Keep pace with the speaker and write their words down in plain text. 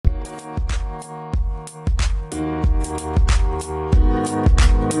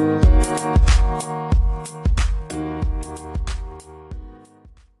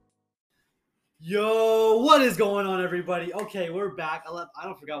What is going on, everybody? Okay, we're back. I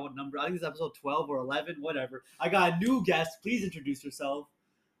don't forget what number. I think it's episode 12 or 11, whatever. I got a new guest. Please introduce yourself.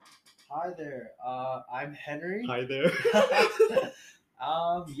 Hi there. I'm Henry. Hi there.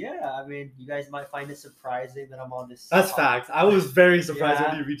 Yeah, I mean, you guys might find it surprising that I'm on this. That's facts. I was very surprised Yeah.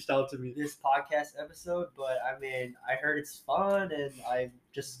 when you reached out to me. This podcast episode, but I mean, I heard it's fun, and I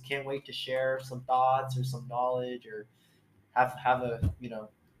just can't wait to share some thoughts or some knowledge or have a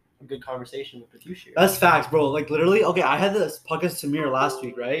a good conversation with you. That's facts, bro. Like, literally, okay, I had this podcast Samir last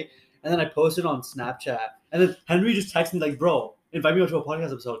week, right? And then I posted on Snapchat. And then Henry just texted me, like, bro, invite me to a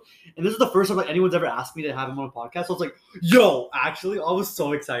podcast episode. And this is the first time like anyone's ever asked me to have him on a podcast. So I was like, yo, actually, I was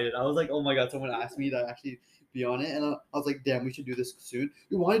so excited. I was like, oh my God, someone asked me to actually be on it. And I was like, damn, we should do this soon.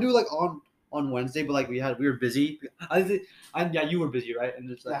 We want to do it like on Wednesday, but like we were busy. Yeah, you were busy, right? And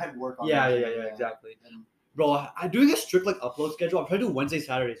just like, I had work on yeah, it. exactly. And, bro, I'm doing a strict like upload schedule. I'm trying to do Wednesday,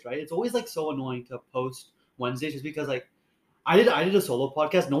 Saturdays, right? It's always like so annoying to post Wednesdays just because like I did a solo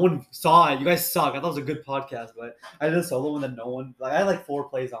podcast. No one saw it. You guys suck. I thought it was a good podcast, but I did a solo and then no one I had like 4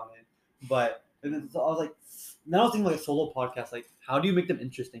 plays on it. But and then, so I was like, now I was thinking like a solo podcast, like how do you make them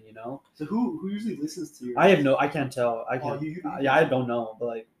interesting, you know? So who usually listens to you? I can't tell. I can't. Yeah, I don't know, but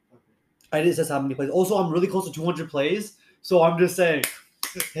like I didn't say how many plays. Also, I'm really close to 200 plays, so I'm just saying.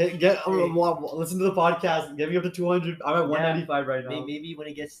 Hey, listen to the podcast. Get me up to 200. I'm at 195 right now. Maybe when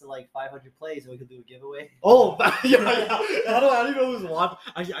it gets to like 500 plays, we could do a giveaway. Oh, yeah. I don't even know who's watching.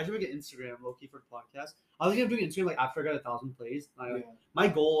 I should make an Instagram low-key for the podcast. I was going to do Instagram like after I got 1,000 plays. My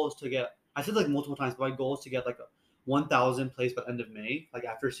goal is to get, I said like multiple times, but my goal is to get like 1,000 plays by the end of May, like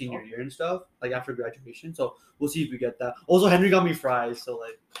after senior year and stuff, like after graduation. So we'll see if we get that. Also, Henry got me fries, so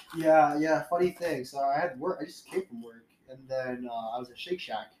like. Yeah. Funny thing. So I had work. I just came from work. And then I was at Shake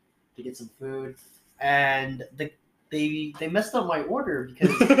Shack to get some food, and they messed up my order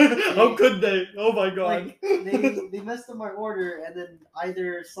because how could they? Oh my God! Like, they messed up my order, and then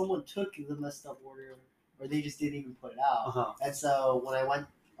either someone took the messed up order, or they just didn't even put it out. Uh-huh. And so when I went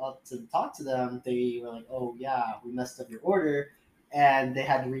up to talk to them, they were like, "Oh yeah, we messed up your order," and they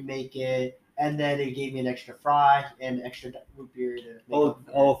had to remake it. And then they gave me an extra fry and extra root beer to make we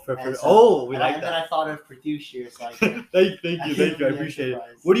like that. And then I thought of producer, so I thank you. I appreciate it.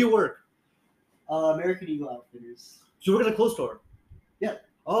 Where do you work? American Eagle Outfitters. So you work at a clothes store? Yeah.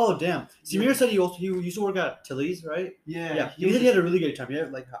 Oh damn. Samir said he used to work at Tilly's, right? Yeah. He said he had a really good time. Do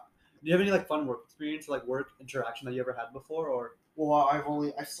you have any like fun work experience, like work interaction that you ever had before, or? Well, I've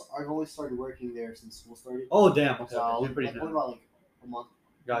only started working there since school started. Oh damn. Okay. So You're pretty only about like a month.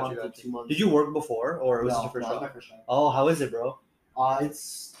 Got you. 2 months. Did you work before, or was this your first job? My first job. Oh, how is it, bro?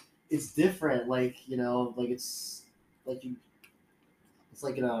 It's different. Like it's like it's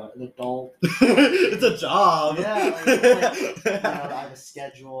like an adult. It's a job. Yeah. I have a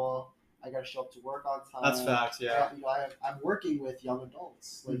schedule. I gotta show up to work on time. That's facts, yeah. I'm working with young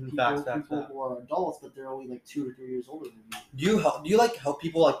adults, like people who are adults, but they're only like 2 or 3 years older than me. Do you like help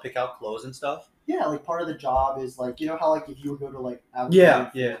people like pick out clothes and stuff? Yeah, like part of the job is like how like if you would go to like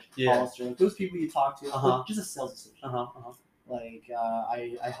Hollister, like those people you talk to, just a sales associate. Like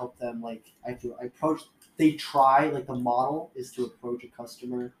I help them I approach. They try the model is to approach a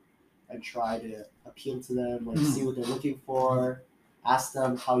customer and try to appeal to them, see what they're looking for. Ask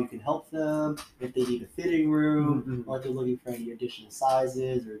them how you can help them, if they need a fitting room, or if they're looking for any additional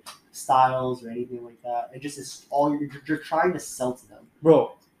sizes or styles or anything like that. It just is all you're trying to sell to them.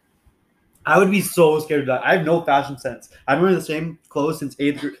 Bro, I would be so scared of that. I have no fashion sense. I've been wearing the same clothes since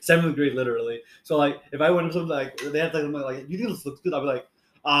 7th grade, literally. So if I went to something they had something like, you think this looks good? I'd be like,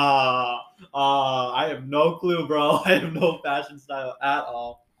 I have no clue, bro. I have no fashion style at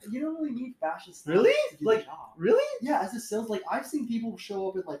all. You don't really need fashion style. Really? To do the job. Really? Yeah, as a sales, I've seen people show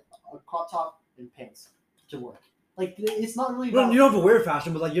up in a crop top and pants to work. It's not really. Well, you don't have to wear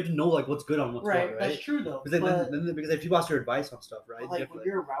fashion, but you have to know what's good on what's good, right? That's true though. Because if people ask your advice on stuff, right? When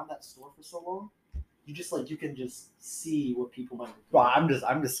you're around that store for so long, you just you can just see what people might. Bro, I'm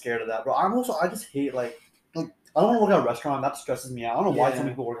just scared of that, bro. I just hate I don't want to work at a restaurant. That stresses me out. I don't know why some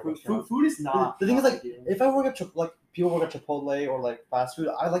people work at restaurants. Food is not. The thing is, if I work at people work at Chipotle or fast food,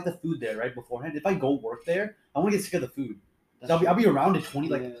 I like the food there right beforehand. If I go work there, I want to get sick of the food. So I'll be around it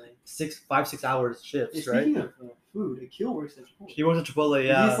 5-6 hours shifts, right? Speaking of food, Akil works at Chipotle. He works at Chipotle,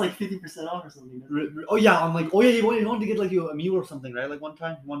 yeah. He's 50% off or something. Oh yeah, he wanted to get you a meal or something, right? One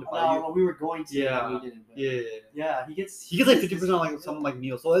time he wanted to buy you. Well, we were going to. Yeah. We didn't. But yeah. He gets 50% on something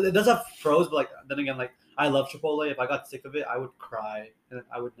meal. So it does have pros, but then again, I love Chipotle. If I got sick of it, I would cry, and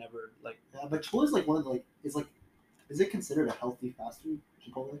I would never Yeah, but Chipotle is one of the is it considered a healthy fast food?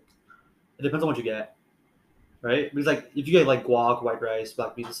 Chipotle. It depends on what you get, right? Because if you get guac, white rice,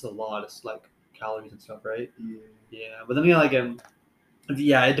 black beans, it's a lot. It's calories and stuff, right? Yeah. Yeah, but then like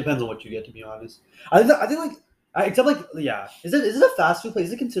yeah, it depends on what you get. To be honest, I think like except like yeah, is it a fast food place?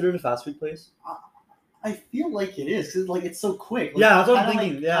 Is it considered a fast food place? I feel like it is because like it's so quick. Like, yeah, that's what I'm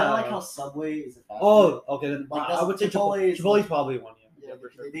thinking. Like, yeah, kind of like how Subway is a fast food. Oh, okay. Then like, I would say Chipotle's like, probably one. Yeah, for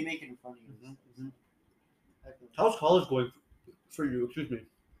sure. They make it in front of you. Mm-hmm. How's college going for you? Excuse me.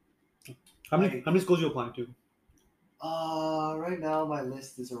 How many schools are you applying to? Right now my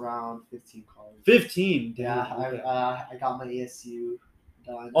list is around 15 colleges. 15. Yeah, okay. I got my ASU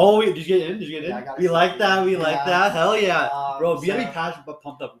done. Oh wait, did you get in? Yeah, we like that. We like that. Hell yeah, bro. Be so,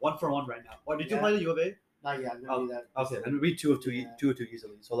 pumped up. 1 for 1 right now. Or did you apply to U of A? Not yet. I'm gonna do that. Okay, then we 2 of 2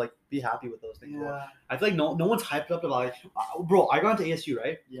 easily. So like, be happy with those things. Yeah. Bro. I feel like no one's hyped up about it. Bro, I got into ASU,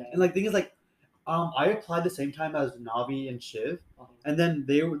 right? Yeah. And like, thing is like, I applied the same time as Navi and Shiv, and then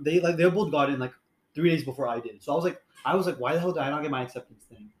they both got in like 3 days before I did. So I was like, why the hell did I not get my acceptance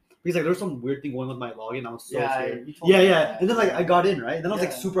thing? Because like there was some weird thing going with my login. I was so scared. Yeah. And then like I got in, right? And then I was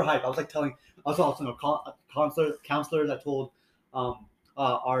like super hyped. I was like telling counselors. I told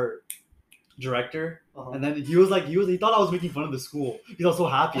our director, and then he thought I was making fun of the school. He was so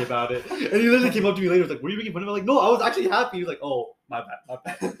happy about it, and he literally came up to me later. Was like, "Were you making fun of it?" I'm like, no, I was actually happy. He was like, "Oh, my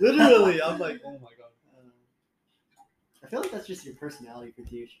bad." Literally, I'm like, "Oh my god." I feel like that's just your personality,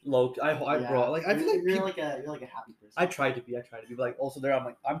 Prateesh. Low, bro. Like I feel like you're like a happy person. I try to be. But like also there,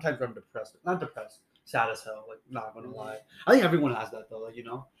 I'm times where I'm depressed. Not depressed, sad as hell. Like not gonna lie. I think everyone has that though. Like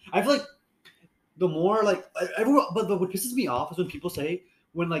I feel like the more like everyone, but what pisses me off is when people say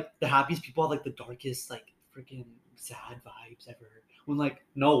when like the happiest people have like the darkest like freaking sad vibes ever. When like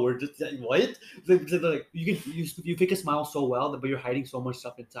no, we're just what? Like you fake a smile so well, but you're hiding so much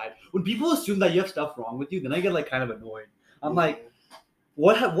stuff inside. When people assume that you have stuff wrong with you, then I get like kind of annoyed. I'm like,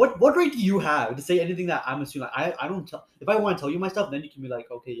 what right do you have to say anything that I'm assuming? Like, I don't tell. If I want to tell you my stuff, then you can be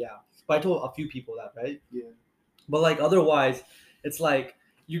like, okay, yeah. But I told a few people that, right? Yeah. But like otherwise, it's like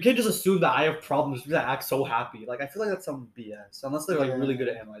you can't just assume that I have problems because I act so happy. Like I feel like that's some BS unless they're like really good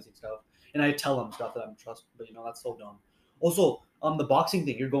at analyzing stuff, and I tell them stuff that I'm trust. But that's so dumb. Also, the boxing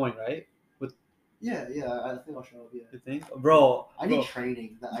thing, you're going right? Yeah, I think I'll show up. Yeah. You think, bro? I need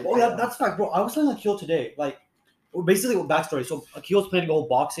training. That's fact, bro. I was telling Akil today, like. Basically, backstory. So Akil's planning a whole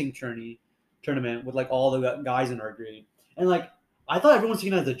boxing tournament with like all the guys in our grade, and like I thought everyone's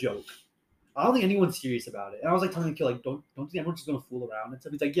taking it as a joke. I don't think anyone's serious about it. And I was like telling Akil like, don't think everyone's just gonna fool around and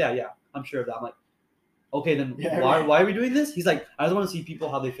stuff. He's like, yeah, I'm sure of that. I'm like, okay, then why are we doing this? He's like, I just want to see people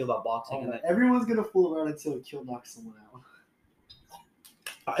how they feel about boxing. And everyone's gonna fool around until Akil knocks someone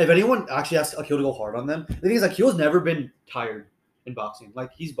out. If anyone actually asks Akil to go hard on them, the thing is Akil's never been tired in boxing.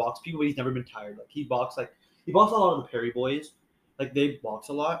 Like he's boxed people, but he's never been tired. Like he boxed a lot of the Perry boys. Like they box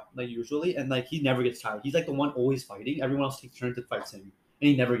a lot, like usually, and like he never gets tired. He's like the one always fighting. Everyone else takes turns to fight him, and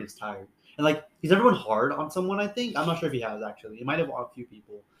he never gets tired. And like he's never been hard on someone. I think I'm not sure if he has actually. He might have on a few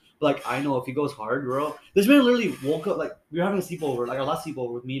people, but like I know if he goes hard, bro. This man literally woke up like we were having a sleepover, like our last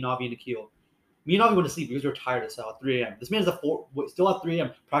sleepover with me, Navi, and Akil. Me and Navi went to sleep because we were tired as hell at 3 a.m. This man's still at 3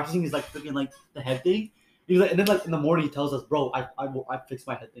 a.m. practicing his like freaking like the head thing. He's like, and then like in the morning he tells us, bro, I fixed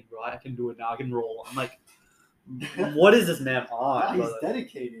my head thing, bro. I can do it now. I can roll. I'm like. What is this man on? Yeah, he's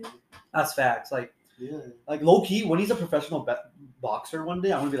dedicated. That's facts. Like low key, when he's a professional boxer one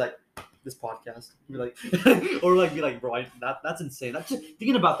day, I want to be like this podcast. Be like, or like be like, bro, that's insane. That's just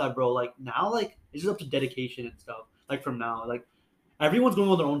thinking about that, bro. Like now, like it's just up to dedication and stuff. Like from now, like everyone's going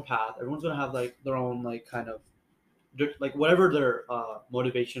on their own path. Everyone's gonna have like their own like kind of like whatever their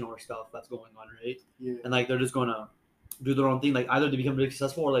motivation or stuff that's going on, right? Yeah. And like they're just gonna do their own thing. Like either to become really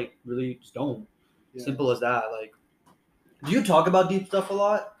successful or like really just don't. Yeah. Simple as that. Like, do you talk about deep stuff a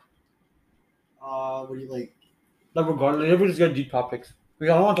lot? What do you like? Like, regardless, everyone just get deep topics. Like,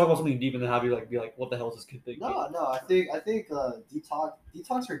 I don't want to talk about something deep and then have you like be like, "What the hell is this kid thinking?" No. I think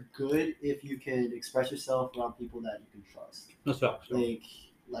detox are good if you can express yourself around people that you can trust. That's fact.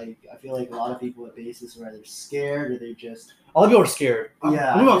 Like I feel like a lot of people at bases are either scared or they just. A lot of people are scared.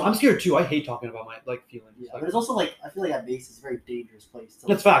 Yeah, I'm scared too. I hate talking about my like feelings. Yeah, but it's also like I feel like at base is a very dangerous place. To,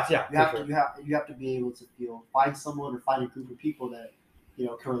 that's facts. Yeah, you have to be able to find someone or find a group of people that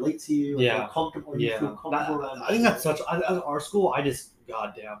can relate to you. Yeah, feel comfortable. You feel comfortable around. I think that's such. At our school, I just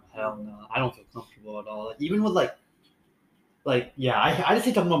goddamn hell no. I don't feel comfortable at all. Like, even with like yeah, I just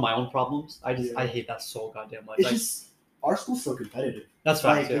hate talking about my own problems. I hate that so goddamn much. It's just. Our school's so competitive. That's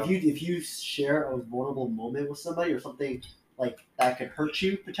right. Like if you share a vulnerable moment with somebody or something like that could hurt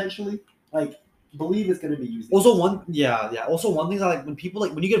you potentially, like believe it's gonna be used. Also one thing is like when people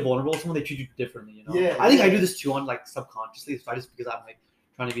like when you get vulnerable with someone, they treat you differently. Yeah. I think I do this too on like subconsciously. It's just because I'm like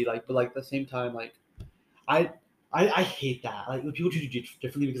trying to be like, but like at the same time like I hate that. Like when people treat you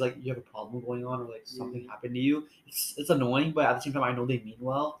differently because like you have a problem going on or like something happened to you. It's annoying, but at the same time I know they mean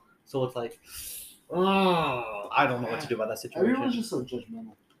well. So it's like, oh, I don't know what to do about that situation. Everyone's just so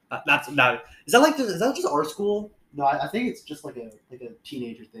judgmental. That's not. Is that just our school? No, I think it's just like a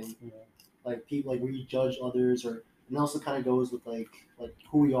teenager thing. Yeah. Like people like we judge others, or and also kind of goes with like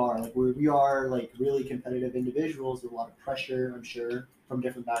who we are. Like we are like really competitive individuals with a lot of pressure. I'm sure from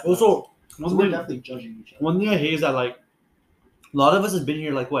different backgrounds. Also, we're definitely judging each other. One thing I hate is that like a lot of us has been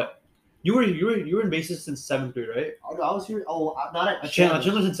here like what? You were in basis since 7th grade, right? Oh no, I was here. Oh, not at Chandler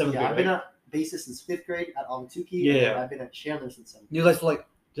since 7th grade. I've been at basis since 5th grade at Ahwatukee. Yeah. And I've been at Chandler since 7th grade. You guys were like,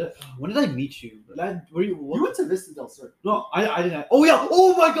 when did I meet you? You went to Vista Del Sur. No, I didn't. Oh yeah.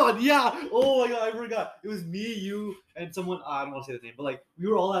 Oh my god. Yeah. Oh my god. I forgot. It was me, you, and someone. I don't want to say the name, but like we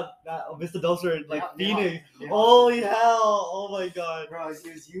were all at Vista Del Sur in like Phoenix. Holy hell. Oh my god. Bro,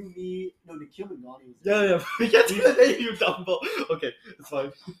 it was you, me. No, Nikhil Magnani was there. Yeah. We can't say the name, you dumbo. Okay, it's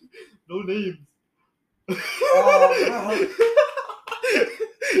fine. No names.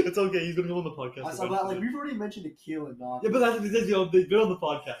 It's okay. He's gonna come on the podcast. I saw that. Like we've already mentioned Nikhil and not. Yeah, but that's they've been on the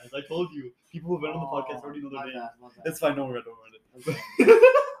podcast. I told you. People who've been on the podcast already know their names. It's fine. Don't worry. Okay.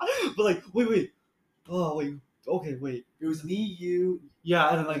 But like, wait. Oh wait. Okay, wait. It was me, you. Yeah,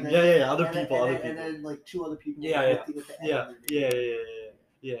 and then like other people. And then like 2 other people. Yeah.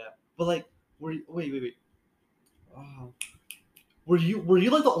 But like, wait. Were you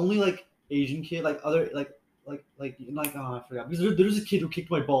like the only like Asian kid? Like other I forgot because there's a kid who kicked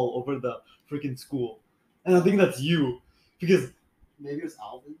my ball over the freaking school, and I think that's you because maybe it was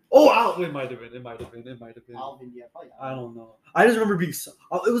Alvin. Oh, Alvin! It might have been. Alvin, yeah, probably. I don't know. I just remember being.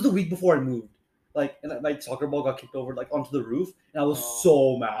 It was the week before I moved. Like, and my soccer ball got kicked over like onto the roof, and I was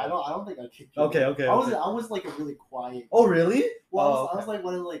so mad. I don't think I kicked you. Okay. I was like a really quiet. Oh really? Well, I was like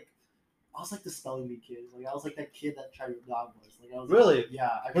one of like. I was like the spelling bee kid. Like I was like that kid that tried to dog boys. Like I was. Really? Like,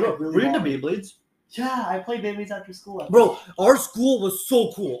 yeah. Were you into Beyblades? Yeah, I played Beyblades after school. Bro, our school was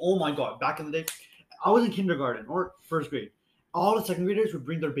so cool. Oh my god! Back in the day, I was in kindergarten or 1st grade. All the 2nd graders would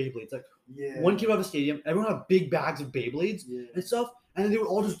bring their Beyblades. Like one kid would have a stadium. Everyone had big bags of Beyblades and stuff, and then they would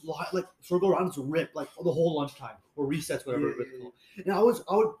all just like circle around and just rip like the whole lunchtime or recess, whatever it was called. And I would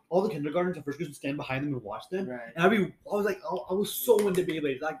all the kindergartens and 1st graders would stand behind them and watch them. Right. And I was so into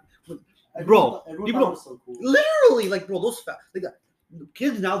Beyblades. Like, everyone people was so cool. Literally, like bro, those like that.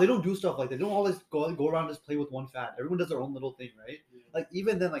 Kids now, they don't do stuff like that. They don't always go around and just play with one fad. Everyone does their own little thing, right? Yeah. Like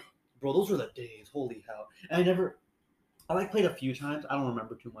even then, like bro, those were the days. Holy hell! And I like played a few times. I don't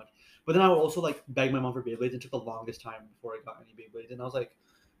remember too much. But then I would also like beg my mom for Beyblades. It took the longest time before I got any Beyblades. And I was like,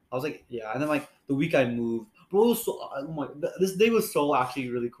 yeah. And then like the week I moved, bro, it was so, this day was so actually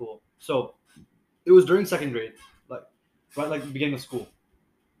really cool. So it was during 2nd grade, like right like beginning of school.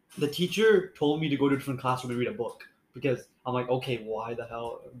 The teacher told me to go to a different classroom and read a book. Because I'm like, okay, why the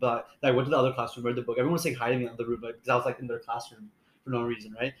hell? But I went to the other classroom, read the book. Everyone was saying hi to me in the room, like, because I was like in their classroom for no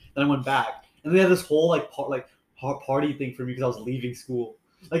reason, right? Then I went back, and they had this whole party thing for me because I was leaving school,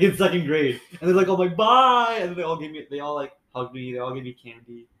 like in 2nd grade. And they're like, I'm like, bye, and then they all like hugged me, they all gave me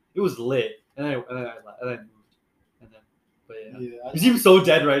candy. It was lit, and then I moved, and then, but yeah. You seem so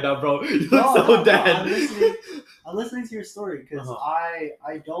dead right now, bro. You look so dead. I'm listening to your story because I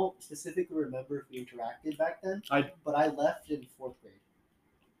don't specifically remember if we interacted back then. But I left in 4th grade.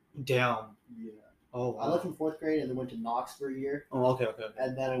 Damn. Yeah. Oh. Wow. I left in 4th grade and then went to Knox for a year. Oh, okay.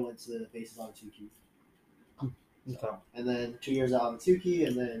 And then I went to bases on Ahwatukee. Okay. And then 2 years out on Ahwatukee,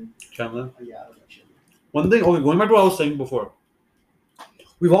 and then Chandler. Yeah, I was at Chandler. One thing. Okay, going back to what I was saying before.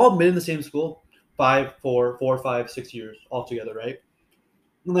 We've all been in the same school 4, 5, 6 years all together, right?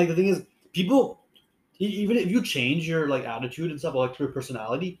 And like the thing is, people. Even if you change your like attitude and stuff, or like your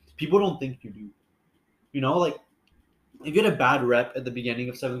personality, people don't think you do. You know, like if you had a bad rep at the beginning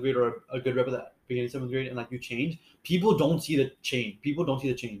of 7th grade or a good rep at the beginning of 7th grade, and like you change, people don't see the change. People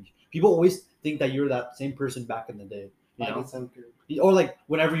always think that you're that same person back in the day. You know, or like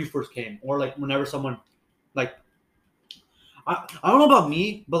whenever you first came, or like whenever someone, like, I don't know about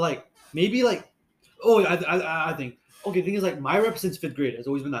me, but like maybe like, I think. Okay, the thing is, like, my rep since 5th grade has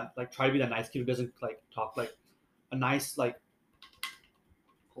always been that, like, try to be that nice kid who doesn't, like, talk, like, a nice, like,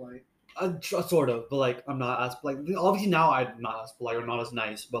 polite. Sort of, but, like, I'm not as, like, obviously now I'm not as polite or not as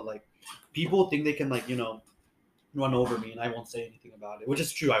nice, but, like, people think they can, like, you know, run over me and I won't say anything about it, which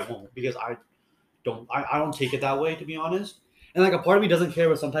is true, I won't, because I don't take it that way, to be honest. And, like, a part of me doesn't care,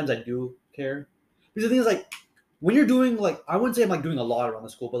 but sometimes I do care. Because the thing is, like, when you're doing, like, I wouldn't say I'm, like, doing a lot around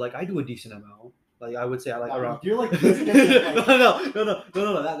the school, but, like, I do a decent amount. Like I would say, I like around. You're like no.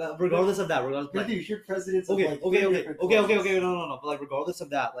 That, regardless of that, Dude, you're president. Okay. No. But like, regardless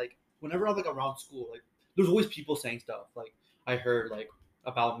of that, like, whenever I'm like around school, like, there's always people saying stuff like I heard like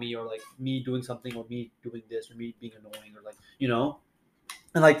about me or like me doing something or me doing this or me being annoying or like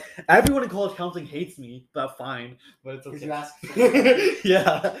and like everyone in college counseling hates me, but fine, but it's okay. Because you ask.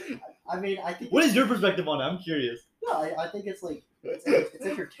 Yeah. I mean, I think. What is your perspective on it? I'm curious. Yeah, I think it's like it's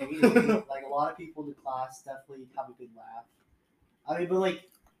entertaining. Like a lot of people in the class definitely have a good laugh. I mean, but like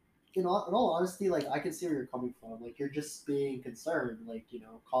in all honesty, like I can see where you're coming from. Like you're just being concerned. Like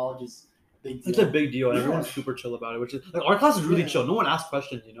college is a big deal. It's a big deal, and everyone's super chill about it. Which is like our class is really chill. No one asks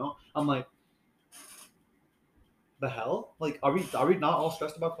questions. I'm like, the hell? Like, are we not all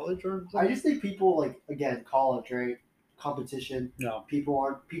stressed about college or something? I just think people like again college, right? Competition. No. People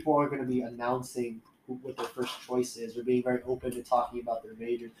aren't going to be announcing what their first choice is or being very open to talking about their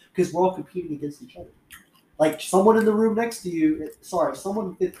majors because we're all competing against each other. Like someone in the room next to you, someone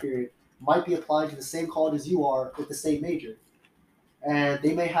in fifth period might be applying to the same college as you are with the same major. And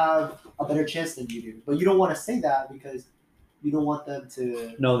they may have a better chance than you do. But you don't want to say that because you don't want them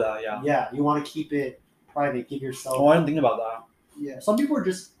to know that, yeah. Yeah, you want to keep it private, give yourself. Oh, I didn't think about that. Yeah. Some people are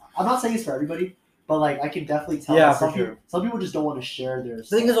just, I'm not saying it's for everybody, but like I can definitely tell some people just don't want to share their stuff.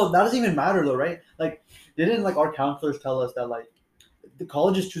 The thing is, that doesn't even matter though, right? Like, didn't like our counselors tell us that like the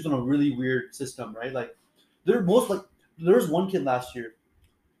colleges choose on a really weird system, right? Like there was one kid last year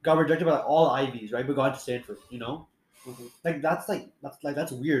got rejected by like, all Ivies, right? But got into Stanford, Mm-hmm. Like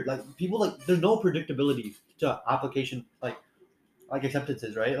that's weird. Like people like there's no predictability to application like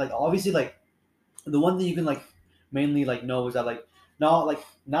acceptances, right? Like obviously like the one thing you can like mainly like know is that like now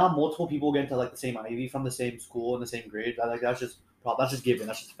multiple people get into like the same Ivy from the same school and the same grade. Like that's just given.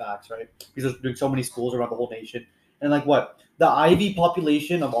 That's just facts, right? Because there's so many schools around the whole nation. And like what the Ivy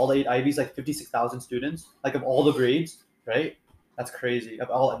population of all the 8 Ivies, like 56,000 students, like of all the grades, right? That's crazy.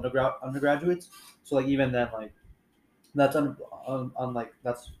 Of all undergraduates. So like even then, like that's like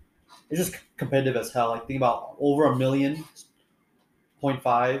that's it's just competitive as hell. Like think about over 1.5 million,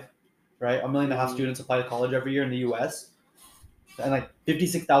 right? 1.5 million students apply to college every year in the U.S. and like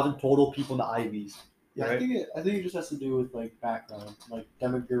 56,000 total people in the Ivies. Yeah, right? I think it just has to do with like background, like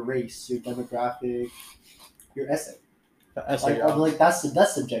your race, your demographic, your essay. Like that's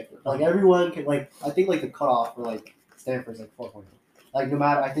subjective. Like everyone can like I think like the cutoff for like Stanford's like 4.0. Like no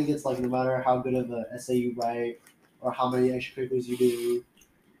matter how good of an essay you write or how many extracurriculars you do,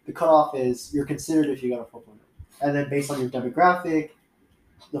 the cutoff is you're considered if you got a 4.0. And then based on your demographic,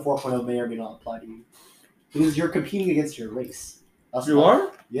 the 4.0 may or may not apply to you because you're competing against your race. You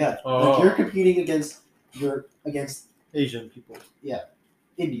are? Yeah. Oh. Like you're competing against Asian people. Yeah.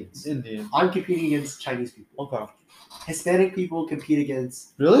 Indians. Indian. I'm competing against Chinese people. Okay. Hispanic people compete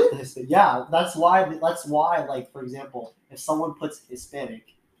against. Really? Yeah, that's why. Like for example, if someone puts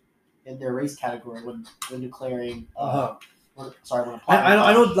Hispanic in their race category when declaring. When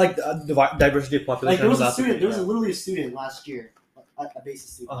I know like the diversity of population. Like there was a student. There was literally a student last year, a basic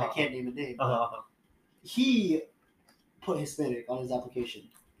student. I can't name a name. He put Hispanic on his application,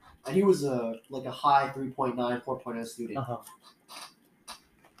 and he was a high 3.9, 4.0 student,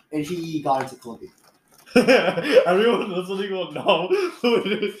 and he got into Columbia. Everyone listening will know who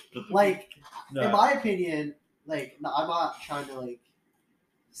it is. Like, in my opinion, like I'm not trying to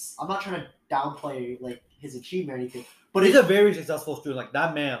downplay like his achievement or anything. But he's a very successful student. Like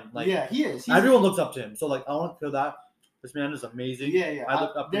that man. Like yeah, he is. Everyone looks up to him. So like I want to feel that this man is amazing. Yeah. I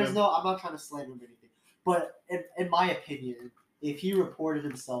look up to him. I'm not trying to slander him or anything. But in my opinion, if he reported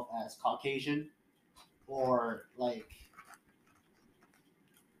himself as Caucasian or like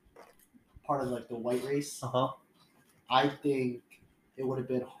part of like the white race, I think it would have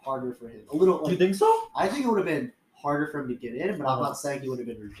been harder for him. A little. Like, you think so? I think it would have been harder for him to get in, but I'm not saying he would have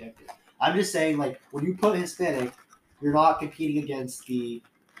been rejected. I'm just saying like when you put Hispanic, you're not competing against the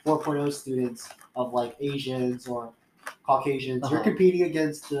 4.0 students of like Asians or Caucasians. You're competing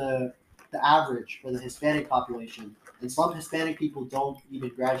against the average for the Hispanic population, and some Hispanic people don't even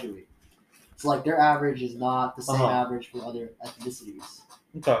graduate. So like their average is not the same average for other ethnicities.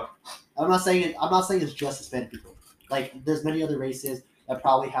 Okay. I'm not saying it's just Hispanic people. Like there's many other races that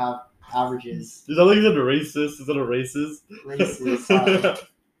probably have averages. Is that like a racist? Is that a racist? Racist.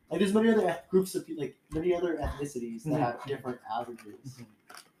 Like there's many other groups of people, like many other ethnicities that have different averages.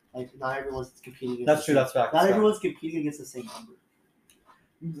 Like not everyone's competing against. That's true. That's fact. Not everyone's competing against the same number.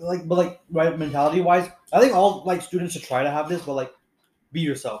 But right, mentality wise, I think all like students should try to have this, but like be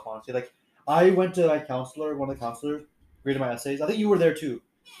yourself, honestly. Like I went to my counselor, one of the counselors, graded my essays. I think you were there too.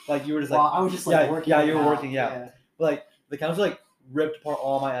 Like you were just like I was just like working. Yeah, you were working. Yeah. But like the counselor like ripped apart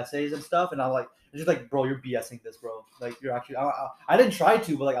all my essays and stuff, and I'm like. And she's like, bro, you're BSing this, bro. Like, you're actually... I didn't try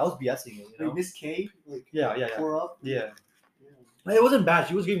to, but, like, I was BSing it, you know? Like, Miss K? Like, yeah. Tore up? Yeah. It wasn't bad.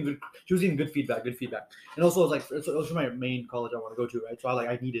 She was giving good feedback. And also, it was from my main college I want to go to, right? So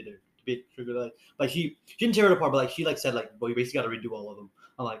I needed it to be triggered. Like she didn't tear it apart, but like she like said like, well, you basically got to redo all of them.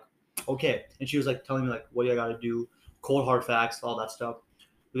 I'm like, okay. And she was like telling me like what I got to do, cold hard facts, all that stuff.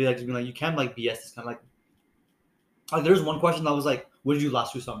 Really like just being like, you can't like BS. It's kind of like there's one question that was like, what did you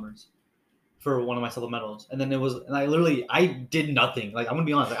last 2 summers for one of my supplementals? And then I did nothing. Like I'm gonna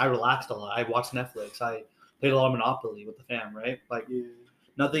be honest, like I relaxed a lot. I watched Netflix. I played a lot of Monopoly with the fam, right? Like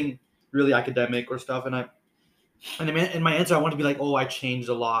nothing really academic or stuff. And in my answer, I wanted to be like, oh, I changed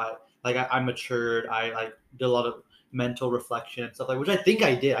a lot. Like I matured. I like did a lot of mental reflection and stuff like, which I think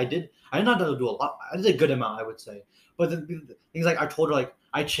I did. I did not do a lot. I did a good amount, I would say. But the things like I told her like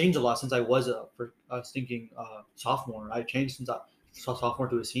I changed a lot since I was a stinking sophomore. I changed since I sophomore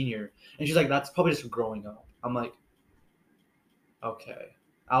to a senior, and she's like, that's probably just growing up. I'm like, okay.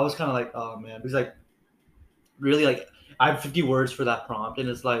 I was kind of like, oh man, because like really like I have 50 words for that prompt, and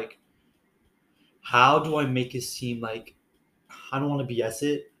it's like, how do I make it seem like I don't want to BS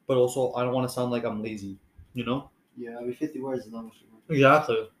it, but also I don't want to sound like I'm lazy, you know? Yeah, I mean, 50 words is not much.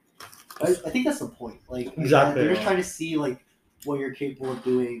 Exactly. I think that's the point. Like, exactly, they're just trying to see like what you're capable of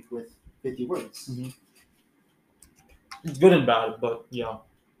doing with 50 words. Mm-hmm. It's good and bad, but yeah.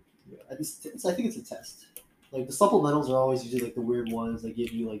 I think it's a test. Like the supplementals are always usually like the weird ones. They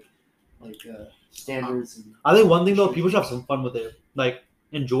give you like standards. And I think one thing though, people should have some fun with it. Like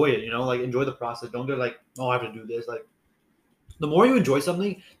enjoy it, you know, like enjoy the process. Don't get like, oh, I have to do this. Like the more you enjoy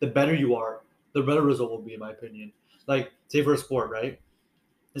something, the better you are. The better result will be, in my opinion. Like say for a sport, right?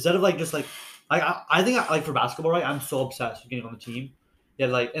 Instead of like just like I think like for basketball, right? I'm so obsessed with getting on the team. Yeah,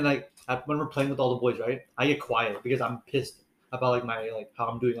 like when we're playing with all the boys, right? I get quiet because I'm pissed about like my like how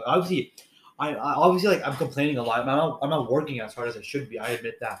I'm doing. Like obviously, I obviously like I'm complaining a lot. I'm not working as hard as I should be. I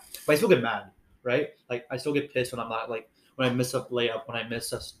admit that, but I still get mad, right? Like I still get pissed when I'm not like when I miss a layup, when I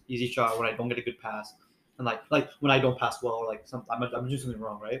miss a easy shot, when I don't get a good pass, and like when I don't pass well or like I'm doing something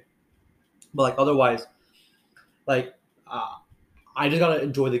wrong, right? But like otherwise, like. I just gotta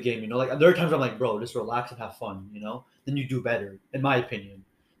enjoy the game, you know. Like there are times I'm like, bro, just relax and have fun, you know. Then you do better, in my opinion.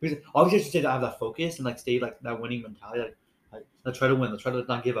 Because obviously, I should say that I have that focus and like stay like that winning mentality. Like let's try to win. Let's try to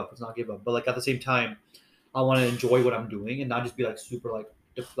not give up. Let's not give up. But like at the same time, I want to enjoy what I'm doing and not just be like super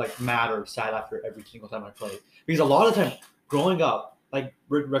like mad or sad after every single time I play. Because a lot of the time, growing up, like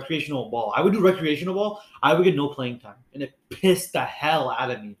recreational ball, I would do recreational ball. I would get no playing time, and it pissed the hell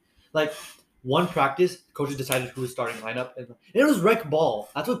out of me. Like one practice, coaches decided who was starting lineup, and it was rec ball.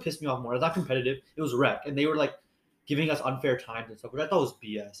 That's what pissed me off more. It's not competitive. It was rec, and they were like giving us unfair times and stuff, which I thought was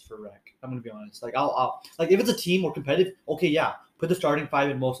BS for rec. I'm gonna be honest. Like I'll like if it's a team or competitive, okay, yeah, put the starting five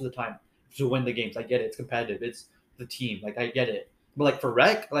in most of the time to win the games. I get it. It's competitive. It's the team. Like I get it. But like for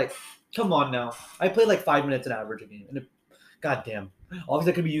rec, like come on now. I played like 5 minutes an average a game, and goddamn,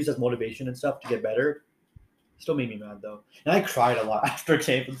 obviously that could be used as motivation and stuff to get better. Still made me mad though, and I cried a lot after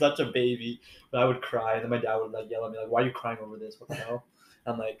games. I'm such a baby, but I would cry, and then my dad would like yell at me like, "Why are you crying over this? What the hell?"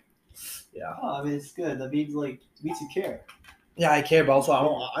 I'm like, "Yeah." Oh, I mean, it's good. That means like it means you care. Yeah, I care, but also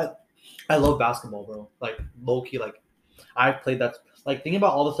I love basketball, bro. Like low key, like I've played that. Like thinking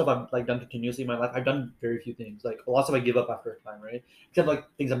about all the stuff I've like done continuously in my life, I've done very few things. Like a lot of stuff I give up after a time, right? Except like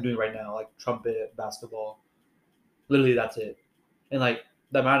things I'm doing right now, like trumpet, basketball. Literally, that's it. And like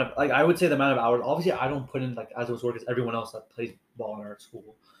the amount of like I would say the amount of hours. Obviously, I don't put in like as much work as everyone else that plays ball in our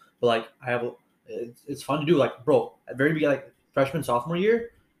school, but like I have, it's fun to do. Like bro, at very beginning, like freshman sophomore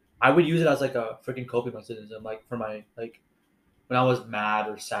year, I would use it as like a freaking coping mechanism. Like for my like when I was mad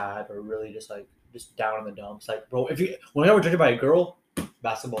or sad or really just down in the dumps. Like bro, when I were rejected by a girl,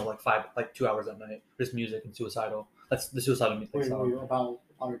 basketball like 2 hours at night, just music and suicidal. That's the suicidal music. Wait, about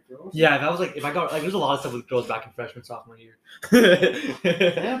girls? Yeah, that was like if I got like there's a lot of stuff with girls back in freshman sophomore year.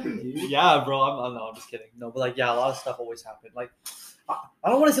 Yeah, bro. I'm just kidding. No, but like yeah, a lot of stuff always happened. Like I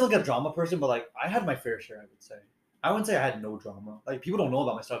don't want to seem like a drama person, but like I had my fair share. I would say I wouldn't say I had no drama. Like people don't know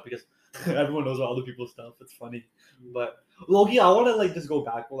about my stuff because everyone knows about other people's stuff. It's funny, but Loki, I want to like just go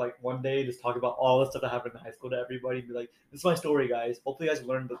back like one day, just talk about all the stuff that happened in high school to everybody, and be like, "This is my story, guys." Hopefully, you guys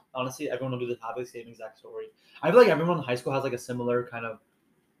learn. But honestly, everyone will do have the same exact story. I feel like everyone in high school has like a similar kind of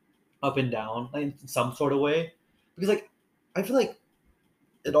up and down, like in some sort of way, because like I feel like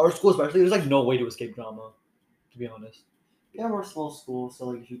at our school especially, there's like no way to escape drama, to be honest. Yeah, we're a small school, so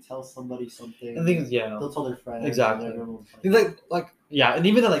like if you tell somebody something, and things, yeah, they'll tell their friends. Exactly. Things like yeah, and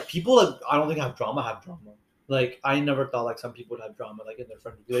even then like people that I don't think have drama. Like I never thought like some people would have drama like in their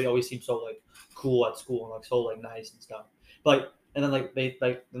friends. They always seem so like cool at school and like so like nice and stuff. But like and then like they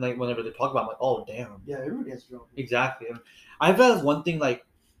like then like whenever they talk about it, I'm like, oh damn. Yeah, everybody has drama. Exactly. And I've had one thing like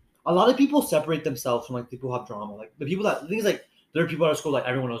a lot of people separate themselves from like people who have drama. Like the thing is like there are people at our school like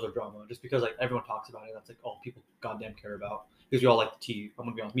everyone knows their drama just because like everyone talks about it. That's like all people goddamn care about because we all like the tea. I'm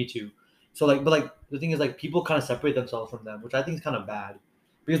gonna be honest, me too. So like, but like the thing is like people kind of separate themselves from them, which I think is kind of bad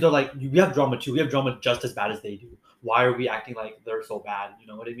because they're like we have drama too. We have drama just as bad as they do. Why are we acting like they're so bad? You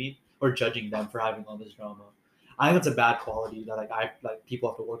know what I mean? Or judging them for having all this drama. I think it's a bad quality that like people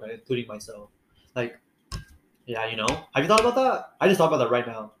have to work on, including myself. Like, yeah, you know. Have you thought about that? I just thought about that right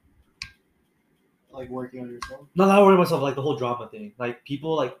now. Like working on yourself? No, not worrying myself. Like the whole drama thing. Like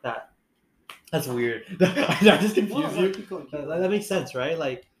people like that. That's weird. I just confused you. Keep going. That makes sense, right?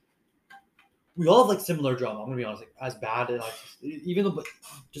 Like we all have like similar drama. I'm gonna be honest. Like as bad as like even though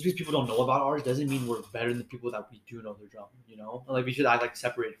just because people don't know about ours doesn't mean we're better than the people that we do know their drama. You know, and, like we should act like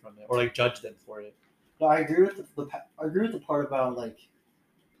separate from it or like judge them for it. No, I agree with I agree with the part about like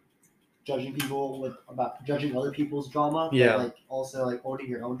judging people about judging other people's drama. Yeah. But, like also like owning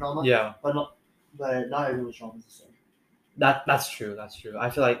your own drama. Yeah. But not everyone's drama is the same. That's true. That's true. I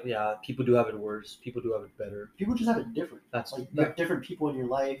feel like people do have it worse. People do have it better. People just have it different. That's like you have different people in your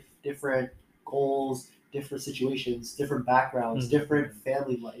life, different goals, different situations, different backgrounds, different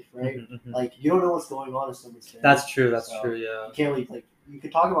family life, right? Like you don't know what's going on in someone's family. That's true. That's true. Yeah. You can't like you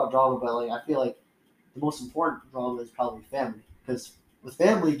could talk about drama, but like I feel like the most important drama is probably family because with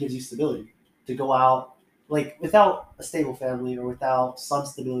family it gives you stability to go out. Like without a stable family or without some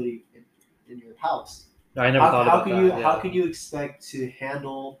stability in your house. No, I never thought about that. How could you expect to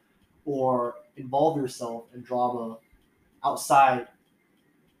handle or involve yourself in drama outside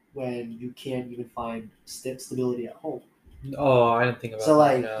when you can't even find stability at home? Oh, I didn't think about so,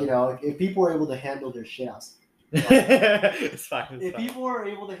 that. So, like, you know, if people are able to handle their shit outside, it's fine. If people are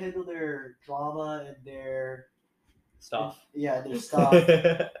able to handle their drama and their stuff, their stuff,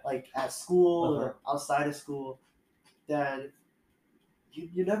 like at school or outside of school, then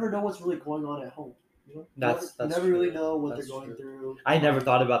you never know what's really going on at home. You know? You never really know what they're going through. I never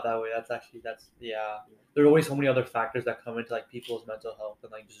thought about that way. That's there are always so many other factors that come into like people's mental health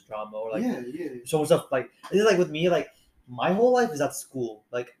and like just drama or like so much stuff. Like it's like with me, like my whole life is at school.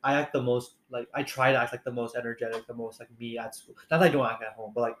 Like I act the most like I try to act like the most energetic, the most like me at school. Not that I don't act at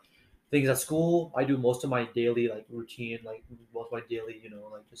home, but like things at school, I do most of my daily like routine, like most of my daily, you know,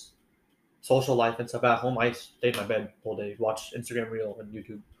 like just social life and stuff. At home, I stay in my bed all day, watch Instagram Reel and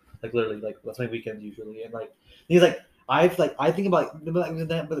YouTube. Like literally, like that's my weekends usually. And like things like I think about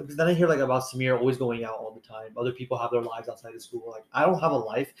because then I hear like about Samir always going out all the time. Other people have their lives outside of school. Like I don't have a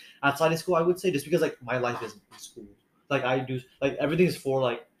life outside of school. I would say just because like my life isn't in school. Like I do like everything is for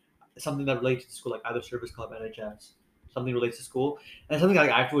like something that relates to school, like either service club, NHS, something relates to school, and something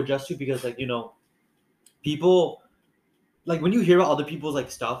like I have to adjust to because like you know, people like when you hear about other people's like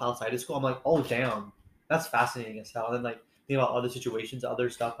stuff outside of school, I'm like, oh damn, that's fascinating as hell. And then like think about other situations, other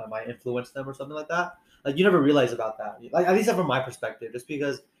stuff that might influence them or something like that. Like you never realize about that. Like at least from my perspective, just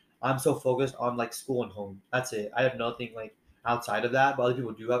because I'm so focused on like school and home. That's it. I have nothing like outside of that, but other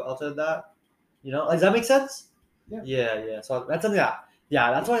people do have outside of that. You know, like, does that make sense? Yeah. So that's something that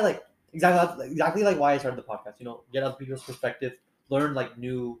that's why like exactly like why I started the podcast. You know, get other people's perspective, learn like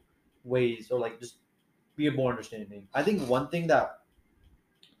new ways, or like just be more understanding. I think one thing that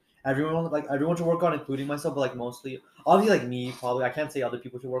everyone should work on, including myself, but like mostly obviously like me probably I can't say other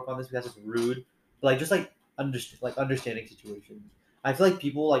people should work on this because it's rude, but like just like understanding situations. I feel like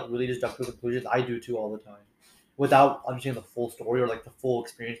people like really just jump to conclusions. I do too all the time, without understanding the full story or like the full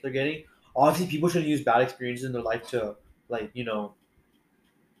experience they're getting. Obviously, people shouldn't use bad experiences in their life to like you know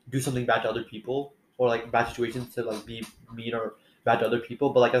do something bad to other people or like bad situations to like be mean or bad to other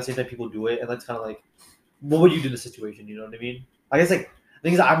people. But like at the same time, people do it, and that's kind of like, what would you do in the situation? You know what I mean? I guess like the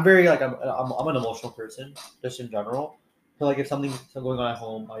thing is, I'm very like I'm an emotional person just in general. So like if something's going on at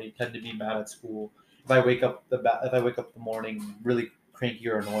home, I tend to be mad at school. If I wake up in the morning really cranky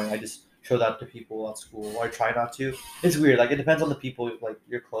or annoying, I just show that to people at school, or I try not to. It's weird. Like it depends on the people like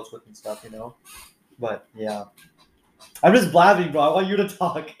you're close with and stuff, you know. But yeah, I'm just blabbing, bro. I want you to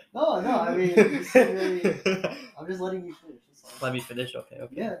talk. No. I mean, I'm just letting you finish. Let me finish. Okay.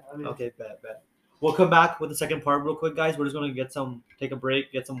 Yeah. I mean, okay. Bet. We'll come back with the second part real quick, guys. We're just gonna take a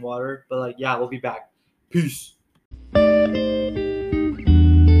break, get some water. But like, yeah, we'll be back. Peace.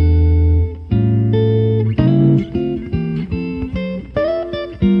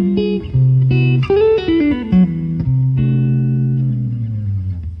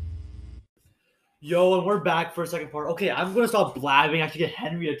 Yo, and we're back for a second part. Okay, I'm gonna stop blabbing. I should get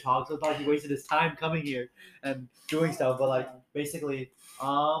Henry to talk. So I thought he wasted his time coming here and doing stuff. But like, basically,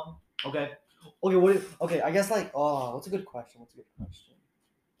 okay. I guess like, what's a good question?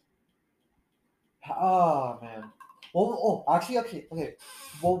 Oh man, Well, actually, okay.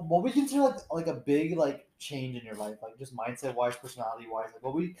 Well, what we consider like a big like change in your life, like just mindset wise, personality wise, like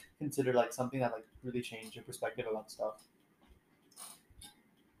what we consider like something that like really changed your perspective about stuff.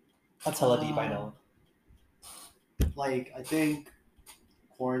 That's hella deep, I know. Like I think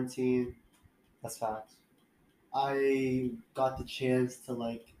quarantine. That's facts. I got the chance to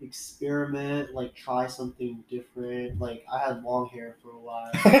like experiment, like try something different. Like I had long hair for a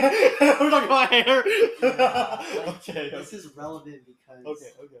while. We're talking about hair. Yeah, Okay. This is relevant because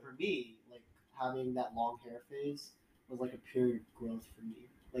for me, like having that long hair phase was like a period of growth for me.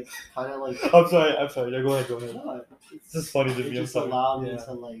 Like kind of like. I'm sorry. Yeah, go ahead. No, it's just funny to me. It just allowed me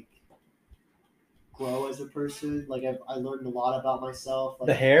to like grow as a person. Like I learned a lot about myself. Like,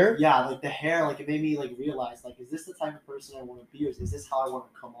 the hair? Yeah, like the hair, like it made me like realize like, is this the type of person I want to be, or is this how I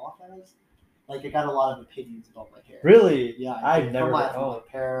want to come off as? Like I got a lot of opinions about my hair. Really? Yeah, I've never from my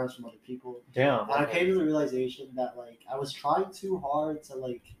parents, from other people. Damn. And I came to the realization that like I was trying too hard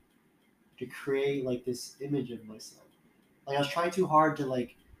to create like this image of myself. Like I was trying too hard to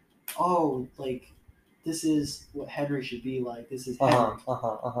like, oh, like this is what Henry should be like. This is Henry.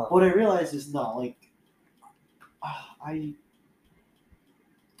 What I realized is no, like I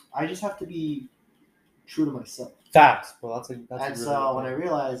just have to be true to myself. Facts. Well, that's and so what I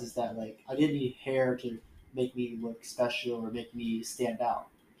realized is that like I didn't need hair to make me look special or make me stand out.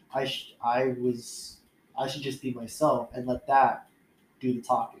 I should just be myself and let that do the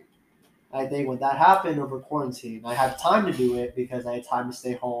talking. I think when that happened over quarantine, I had time to do it because I had time to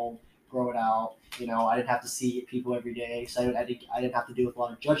stay home, grow it out. You know, I didn't have to see people every day, so I didn't have to deal with a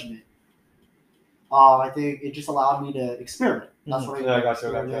lot of judgment. I think it just allowed me to experiment. That's what I got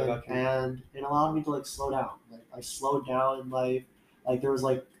you. And it allowed me to like slow down. Like I slowed down in life. Like there was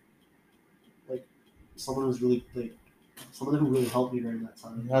like someone who really helped me during that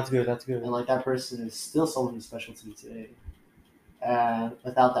time. That's good. And like that person is still someone who's special to me today. And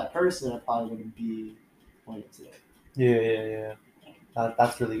without that person, I probably wouldn't be who I am today. Yeah.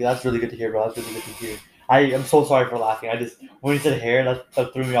 That's really good to hear, bro. That's really good to hear. I am so sorry for laughing. I just when you said hair,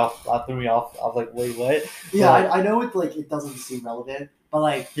 that threw me off. I was like, wait, what? Yeah, I know it doesn't seem relevant, but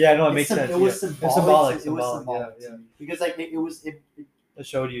like it makes sense. It was symbolic. It was symbolic. Yeah. Because like it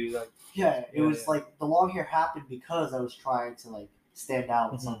showed you like. It was like the long hair happened because I was trying to like stand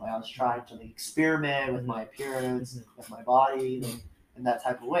out with something. I was trying to like experiment with my appearance, with my body, like, in that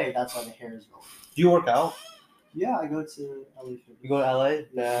type of way. That's why the hair is relevant. Do you work out? Yeah, I go to LA. You go to LA?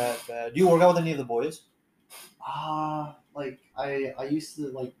 Bad. Do you work out with any of the boys? Like I used to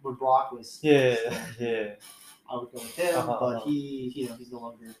like when Brock was. Yeah. I would go with him, but he's no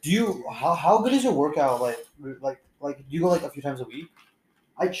longer. Do you? How good is your workout? Like do you go like a few times a week?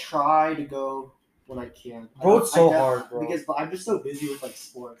 I try to go when I can. Bro, it's so hard, bro. Because I'm just so busy with like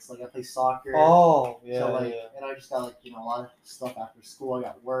sports. Like I play soccer. Oh, yeah. So and I just got like a lot of stuff after school. I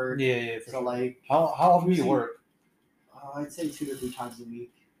got work. Yeah. So sure. Like how often do you work? I'd say 2 to 3 times a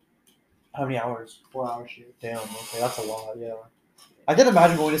week. How many hours? 4-hour shift. Damn. Okay, that's a lot. Yeah. I can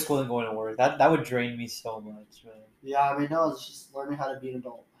imagine going to school and going to work. That would drain me so much, man. Yeah, I mean, no, it's just learning how to be an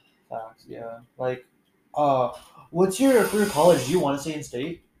adult. Facts. Yeah. Like, what's for your college? Do you want to stay in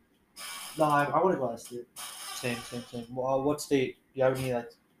state? No, I want to go out of state. Same. What state? Do you have any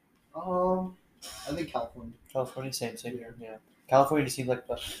like? I think California. California, same here. Yeah. California just seems like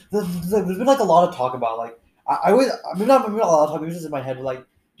there's been like a lot of talk about like I maybe not a lot of talk. Maybe it's just in my head. But like,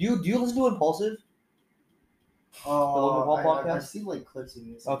 do you listen to Impulsive? Logan Paul podcast. I've seen like clips of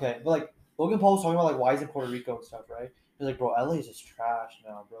it. Okay, but like Logan Paul was talking about like why he's in Puerto Rico and stuff, right? He's like, bro, LA is just trash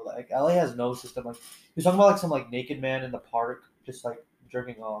now, bro. Like LA has no system. Like he was talking about like some like naked man in the park just like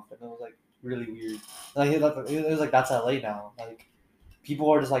jerking off, and it was like really weird. Like it was like that's LA now. Like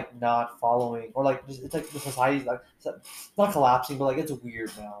people are just like not following, or like just, it's like the society's like it's not collapsing, but like it's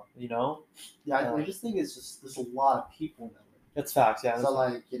weird now, you know? Yeah, I just think it's just there's a lot of people in LA. It's facts, yeah. So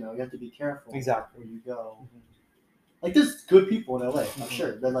like you have to be careful. Exactly. Where you go. Mm-hmm. Like there's good people in LA, I'm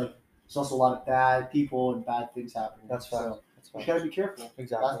sure, but like there's also a lot of bad people and bad things happening. That's fact. So you gotta be careful.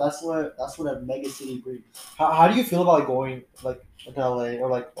 Exactly. That's what a mega city brings. How do you feel about like going like to LA or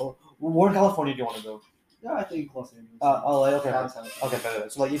like where in California do you want to go? Yeah, I think Los Angeles. LA. Okay.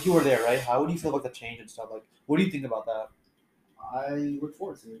 So like if you were there, right? How would you feel about the change and stuff? Like, what do you think about that? I look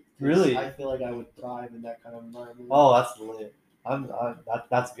forward to it. Really? I feel like I would thrive in that kind of environment. Oh, that's lit.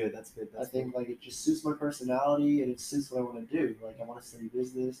 That's good. I think like it just suits my personality and it suits what I want to do. Like I want to study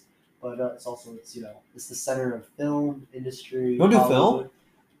business, but it's the center of film industry. You want to do film?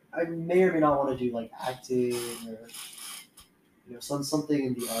 I may or may not want to do like acting or something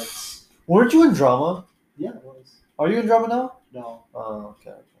in the arts. Weren't you in drama? Yeah, I was. Are you in drama now? No. Oh,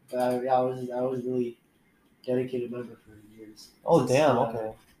 okay. But I was really dedicated member for years. Oh damn!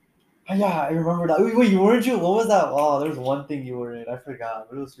 Okay. Yeah, I remember that. Wait, weren't you? What was that? Oh, there was one thing you were in. I forgot,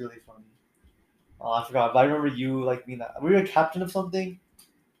 but it was really funny. Oh, I forgot. But I remember you like being that. Were you a captain of something?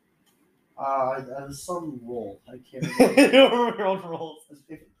 I was some role. I can't remember. You don't remember your own roles.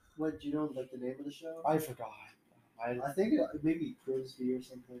 What do you know? Like the name of the show? I forgot. I think maybe Grimsby or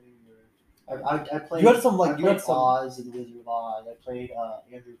something. Or I played. You had some like you had Oz and the Wizard of Oz. I played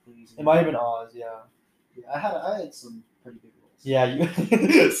Andrew Cleese. It might have been Oz. Yeah. Yeah, I had some pretty big roles. Yeah,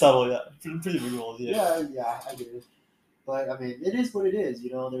 you subtle. Yeah, pretty big roles. Yeah. Yeah, I did. But I mean, it is what it is.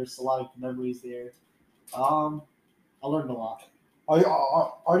 You know, there's a lot of memories there. I learned a lot.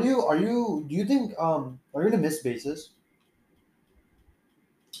 Are you? Do you think are you gonna miss bases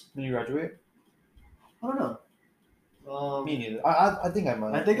when you graduate? I don't know. Me neither. I think I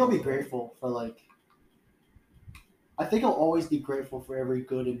might. I think I'll be grateful for like. I think I'll always be grateful for every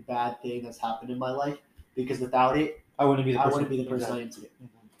good and bad thing that's happened in my life because without it, I wouldn't be the person I am today.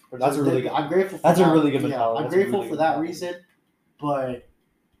 Mm-hmm. That's a really good. I'm grateful. That's a really good mentality. Yeah, I'm grateful for that reason, but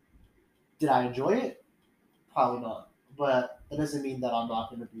did I enjoy it? Probably not. But that doesn't mean that I'm not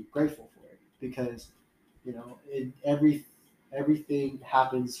going to be grateful for it because, you know, everything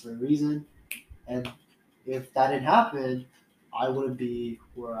happens for a reason, and if that didn't happen, I wouldn't be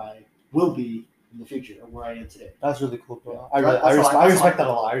where I will be in the future and where I am today. That's really cool, bro. I respect that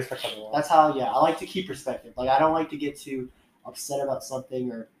a lot. I respect that a lot. That's how, I like to keep perspective. Like, I don't like to get too upset about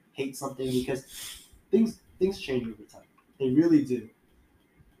something or hate something because things change over time. They really do.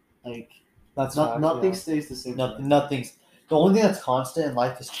 Like, nothing stays the same. Nothing's. The only thing that's constant in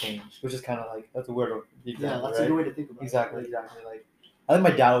life is change, which is kind of like that's a weird. That's a good way to think about it. Exactly. Like, I think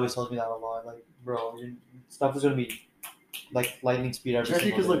my dad always tells me that a lot. Like, bro, stuff is gonna be like lightning speed every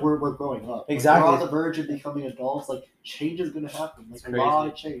especially because like we're growing up. Exactly. Like, we're on the verge of becoming adults. Like change is gonna happen. Like a lot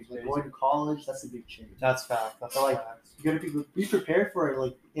of change. Like going to college, that's a big change. That's fact. That's so, like you gotta be prepared for it.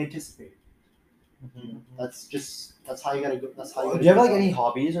 Like anticipate. Mm-hmm. That's how you gotta go. That's how you. Do you have like any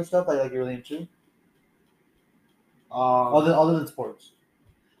hobbies or stuff that like you're really into? Other than sports.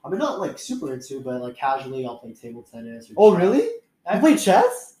 I mean, not like super into, but like casually, I'll play table tennis. Or really? You play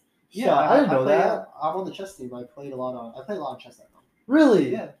chess? Yeah, I didn't know that. I'm on the chess team. I play a lot of chess right now.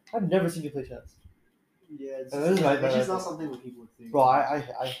 Really? Yeah. I've never seen you play chess. Yeah, it's just not something that people would think. Bro, I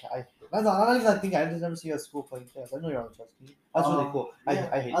don't even think I just never see you at school playing chess. I know you're on the chess team. That's really cool. Yeah.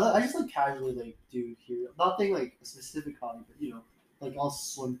 I hate. I just like casually like do here. Nothing like a specific hobby, but you know, like I'll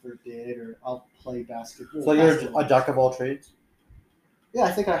swim for a bit or I'll play basketball. So you're a jack of all trades. Yeah,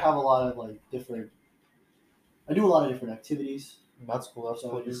 I think I have a lot of like different. I do a lot of different activities. That's cool. That's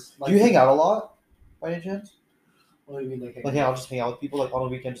cool. Like, do you hang out a lot, by any chance? What do you mean, like I'll just hang out with people like on the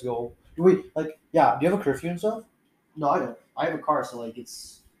weekends. Go. Wait, like yeah. Do you have a curfew and stuff? No, I don't. I have a car, so like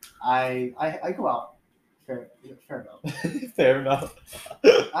it's. I go out. Fair enough. Fair enough.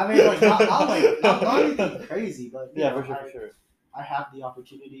 I mean, like not anything crazy, but yeah, for sure. I have the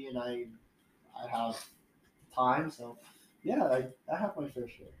opportunity and I have time, so yeah, I have my fair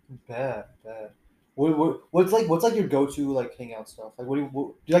share. Bad. What's like your go-to like hangout stuff? Like, do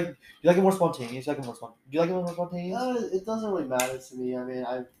you like it more spontaneous? Do you like it more spontaneous? It doesn't really matter to me. I mean,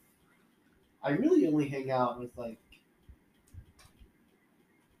 I really only hang out with like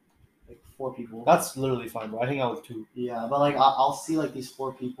 4 people. That's literally fine, bro. I hang out with 2. Yeah, but like I'll see like these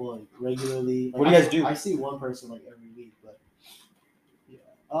 4 people like regularly. Like, what do you guys do? I see one person like every week, but yeah.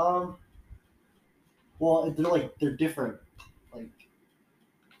 Well, they're different. Like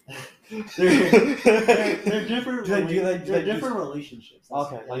they're different. They're different relationships.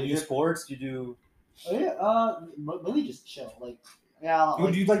 Okay, like you do sports. You do. Oh yeah. Mainly just chill. Like yeah.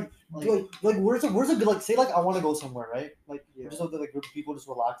 Do you like where's a good like say like I want to go somewhere, right? Like just so that like group of people just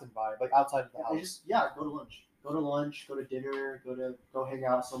relax and vibe like outside of the house. Go to lunch. Go to dinner. Go hang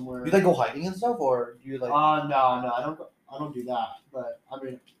out somewhere. Do you like go hiking and stuff, or do you like? No, I don't do that. But I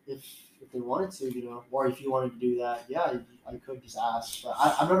mean, if they wanted to, you know, or if you wanted to do that, yeah, I could just ask. But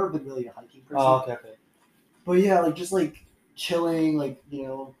I've never been really a hiking person. Oh, okay. But yeah, like just like chilling, like you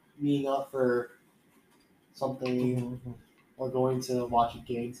know, meeting up for something, mm-hmm. or going to watch a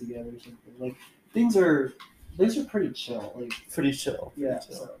game together or something. Like things are pretty chill. Like pretty chill. Yeah.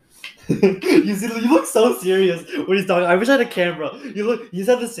 So. You look so serious when he's talking. I wish I had a camera. He's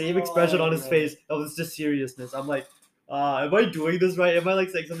had the same expression on his face of just seriousness. I'm like, am I doing this right? Am I like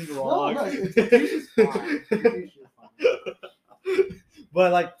saying something wrong? No, it's fine.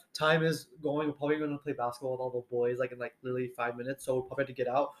 But like time is going. We're probably gonna play basketball with all the boys like in like literally 5 minutes. So we'll probably have to get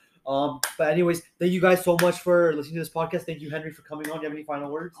out. But anyways, thank you guys so much for listening to this podcast. Thank you, Henry, for coming on. Do you have any final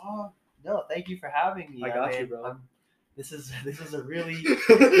words? No, thank you for having me. I got you, bro. This is a really.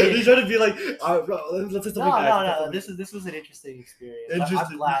 He's trying to be like, bro, let's say something nice. No. This was an interesting experience.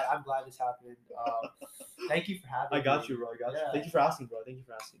 I'm glad this happened. Thank you for having me. I got you, bro. Thank you for asking, bro.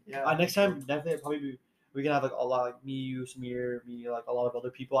 Yeah. Next time, definitely probably we can have like a lot, like me, you, Samir, me, like a lot of other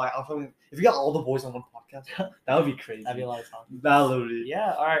people. If you got all the boys on one podcast, that would be crazy. That'd be a lot of time. That literally.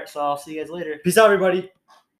 Yeah. All right. So I'll see you guys later. Peace out, everybody.